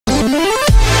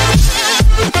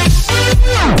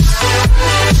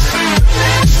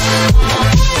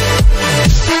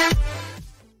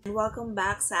welcome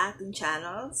back sa ating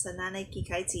channel, sa Nanay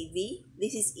Kikay TV.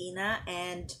 This is Ina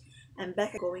and I'm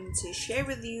back going to share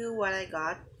with you what I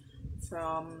got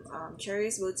from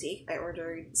Cherry's Boutique. I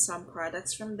ordered some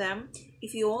products from them.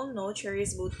 If you all know,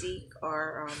 Cherry's Boutique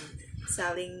are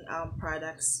selling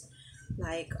products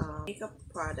like makeup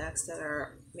products that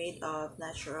are made of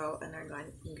natural and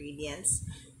organic ingredients.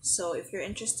 So if you're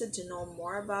interested to know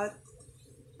more about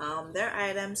their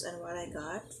items and what I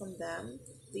got from them,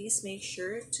 please make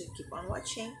sure to keep on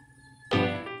watching.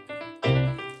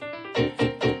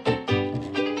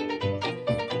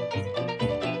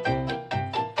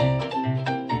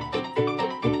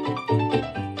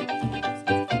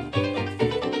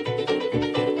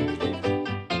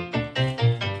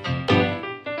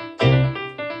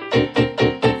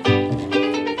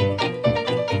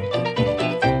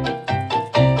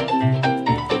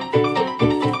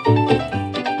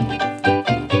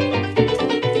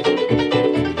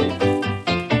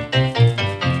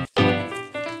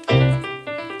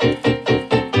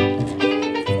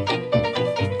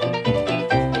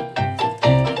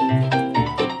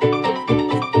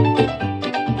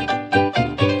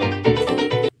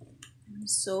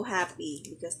 So happy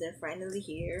because they're finally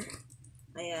here.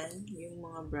 Ayan, yung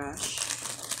mga brush.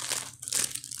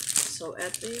 So,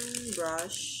 eto yung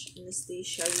brush.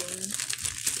 Anastasia yung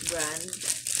brand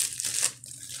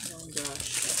ng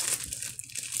brush.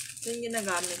 Ito yung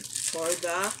ginagamit for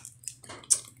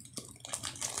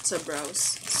sa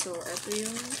brows. So, eto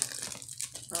yung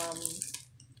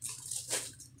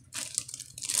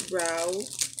brow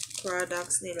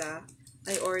products nila.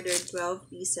 I ordered 12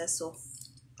 pieces of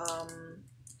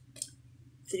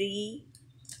 3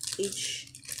 each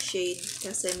shade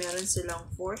kasi meron silang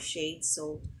 4 shades,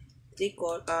 so 3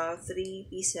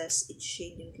 pieces each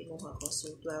shade yung kinuha ko,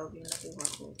 so 12 yung nakuha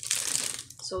ko.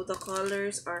 So the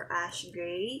colors are ash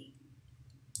gray,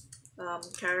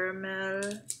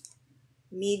 caramel,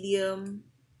 medium,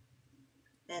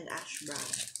 and ash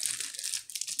brown.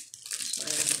 So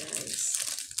ayan guys,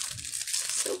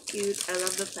 so cute. I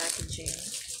love the packaging.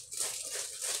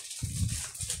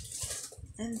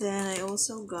 And then I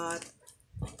also got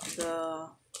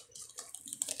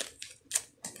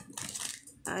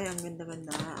ang ganda-ganda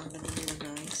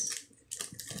guys.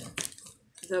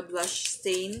 The blush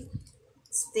stain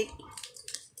stick.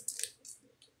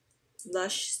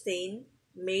 Blush stain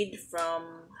made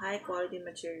from high quality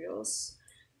materials.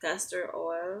 Castor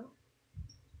oil,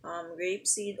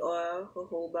 grapeseed oil,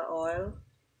 jojoba oil.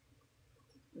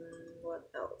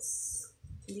 What else?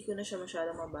 Hindi ko na siya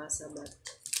masyadong mabasa, but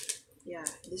yeah,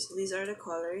 these are the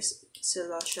colors.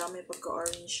 Sila siya, may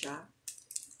pagka-orange siya.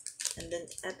 And then,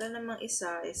 eto namang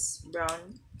isa is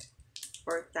brown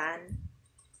or tan,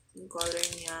 yung color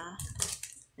niya.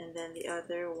 And then, the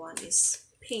other one is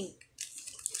pink.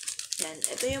 Yan.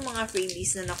 Ito yung mga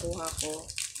freebies na nakuha ko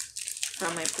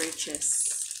from my purchase.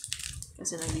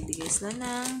 Kasi nagbibigay sila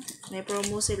may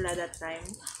promo sila that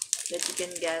time that you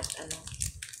can get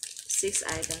 6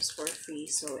 items for free.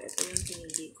 So, ito yung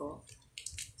pinili ko.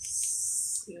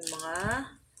 Yung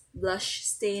mga blush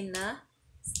stain na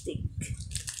stick.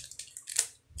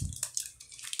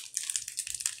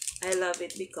 I love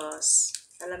it because,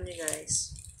 alam niyo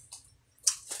guys,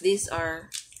 these are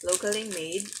locally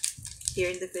made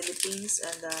here in the Philippines,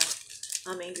 and the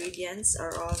ingredients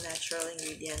are all natural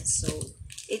ingredients, so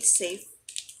it's safe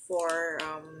for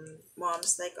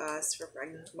moms like us, for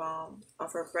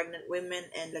pregnant women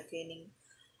and lactating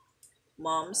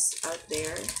moms out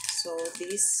there. So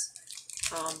these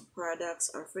products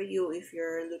are for you if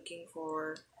you're looking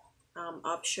for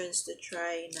options to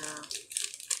try na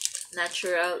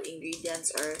natural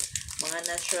ingredients or mga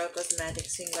natural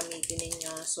cosmetics yung gamitin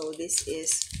ninyo. So this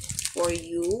is for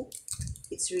you.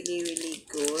 It's really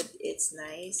good. It's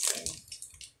nice, and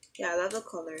yeah, I love the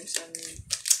colors. I'm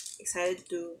excited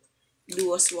to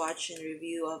do a swatch and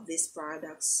review of these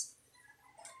products.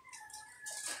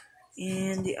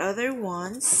 And the other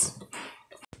ones,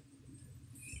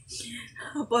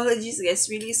 apologies guys,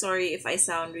 really sorry if I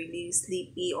sound really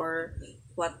sleepy or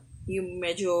what, yung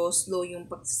medyo slow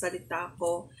yung pagsasalita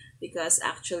ko, because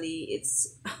actually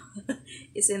it's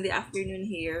it's in the afternoon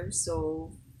here,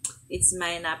 so it's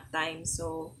my nap time,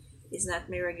 so it's not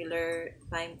my regular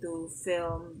time to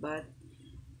film, but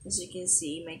as you can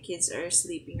see, my kids are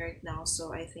sleeping right now,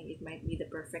 so I think it might be the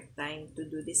perfect time to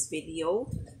do this video,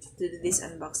 to do this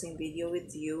unboxing video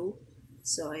with you.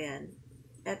 So ayan,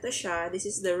 eto siya. This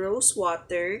is the rose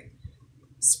water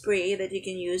spray that you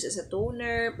can use as a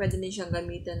toner. Pwede din siyang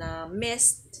gamitin na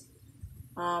mist,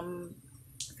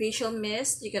 facial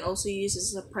mist. You can also use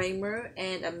as a primer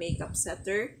and a makeup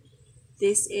setter.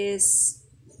 This is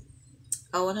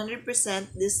 100%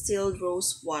 distilled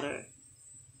rose water.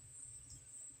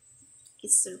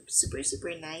 It's super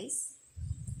super nice.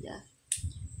 Yeah,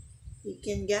 you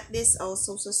can get this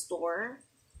also sa store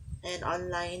and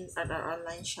online at our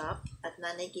online shop at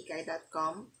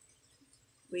nanaykikay.com.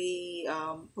 We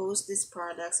post these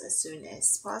products as soon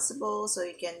as possible, so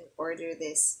you can order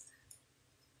this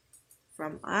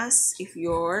from us if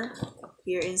you're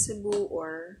here in Cebu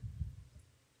or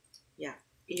yeah,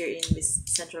 here in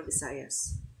Central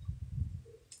Visayas.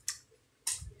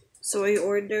 So I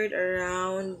ordered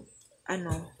around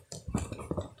ano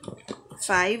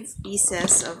 5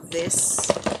 pieces of this.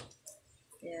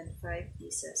 And 5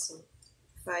 pieces. So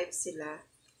 5 sila,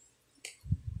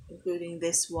 including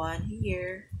this one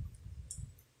here.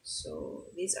 So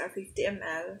these are 50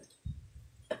 ml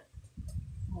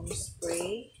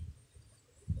spray.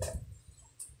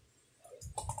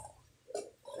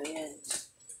 Ayan.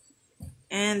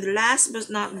 And last but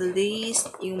not the least,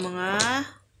 yung mga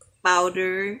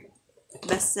powder.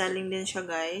 Best selling din siya,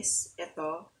 guys.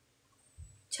 Ito.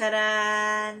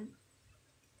 Charan!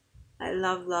 I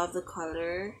love the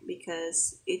color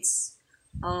because it's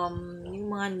yung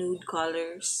mga nude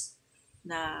colors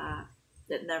na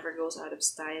that never goes out of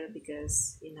style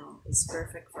because you know it's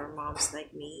perfect for moms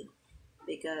like me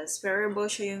because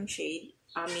wearable siya yung shade.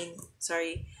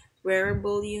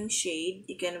 Wearable yung shade.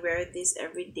 You can wear this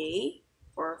every day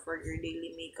or for your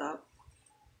daily makeup,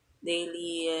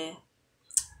 daily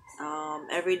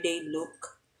everyday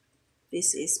look.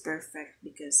 This is perfect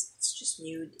because it's just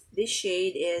nude. This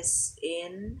shade is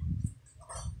in,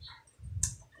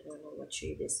 I don't know what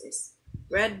shade this is,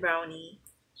 red brownie.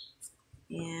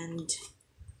 And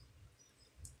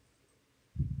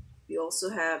we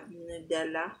also have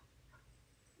Nudella.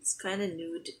 It's kind of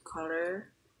nude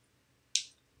color.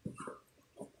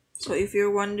 So if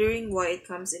you're wondering why it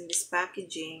comes in this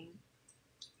packaging,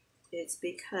 it's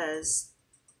because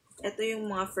ito yung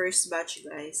mga first batch,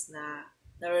 guys, na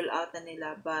roll out na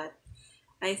nila. But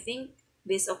I think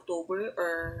this October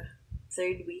or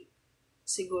third week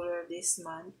siguro this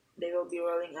month, they will be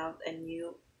rolling out a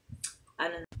new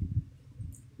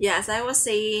yeah, as I was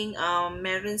saying,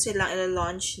 meron silang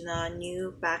ila-launch na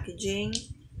new packaging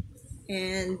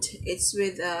and it's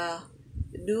with a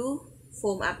dew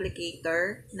foam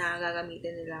applicator na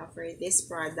gagamitin nila for these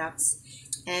products,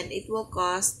 and it will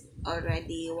cost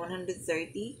already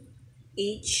 130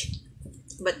 each,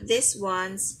 but this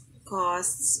one's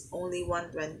costs only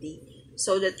 120.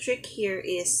 So the trick here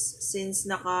is, since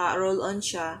naka-roll on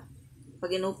siya,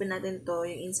 pag in-open natin to,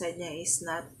 yung inside niya is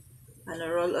not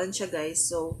roll on siya, guys.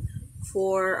 So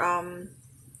for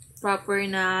proper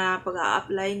na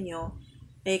pag-a-apply nyo,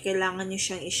 kailangan nyo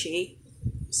siyang i-shake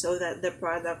so that the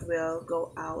product will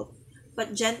go out.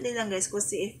 But gently lang, guys,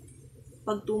 kasi if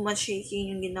pag too much shaking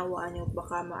yung ginawa nyo,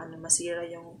 baka masira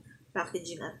yung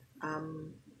packaging at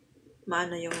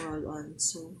maano yung roll-on.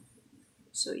 So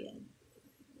yan.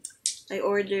 I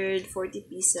ordered 40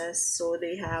 pieces, so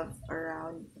they have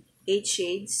around 8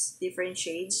 shades, different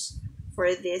shades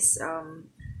for this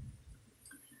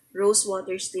rose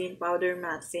water stain powder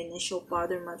matte finish. So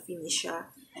powder matte finish siya.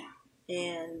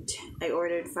 And I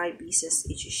ordered 5 pieces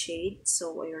each shade.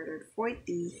 So I ordered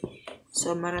 40.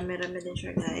 So marami-rami din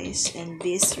siya, guys. And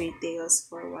this retails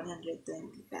for 120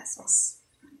 pesos.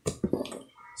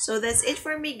 So that's it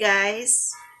for me,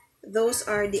 guys. Those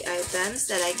are the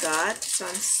items that I got. So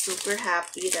I'm super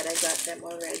happy that I got them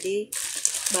already.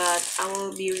 But I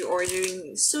will be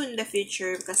reordering soon in the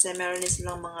future kasi meron din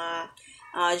silang mga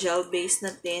gel-based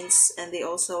na tints, and they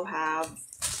also have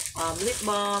lip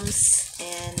balms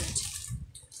and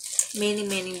many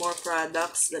more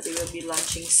products that they will be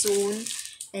launching soon.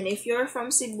 And if you're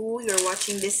from Cebu, you're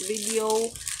watching this video,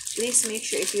 please make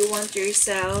sure if you want to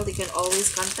resell, you can always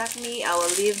contact me. I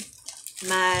will leave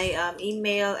my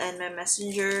email and my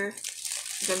messenger.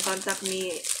 You can contact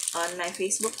me on my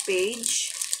Facebook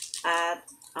page at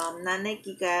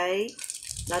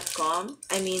nanaykikay.com.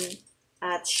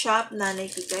 At shop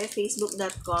nanaykikay,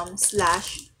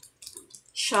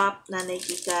 facebook.com/shop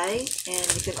nanaykikay. And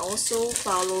you can also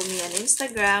follow me on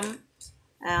Instagram,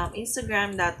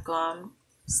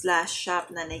 instagram.com/shop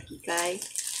nanaykikay.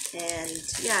 And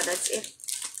yeah, that's it.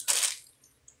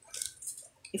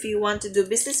 If you want to do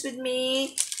business with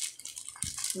me,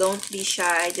 don't be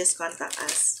shy, just contact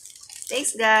us.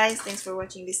 Thanks, guys. Thanks for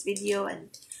watching this video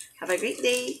and have a great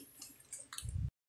day.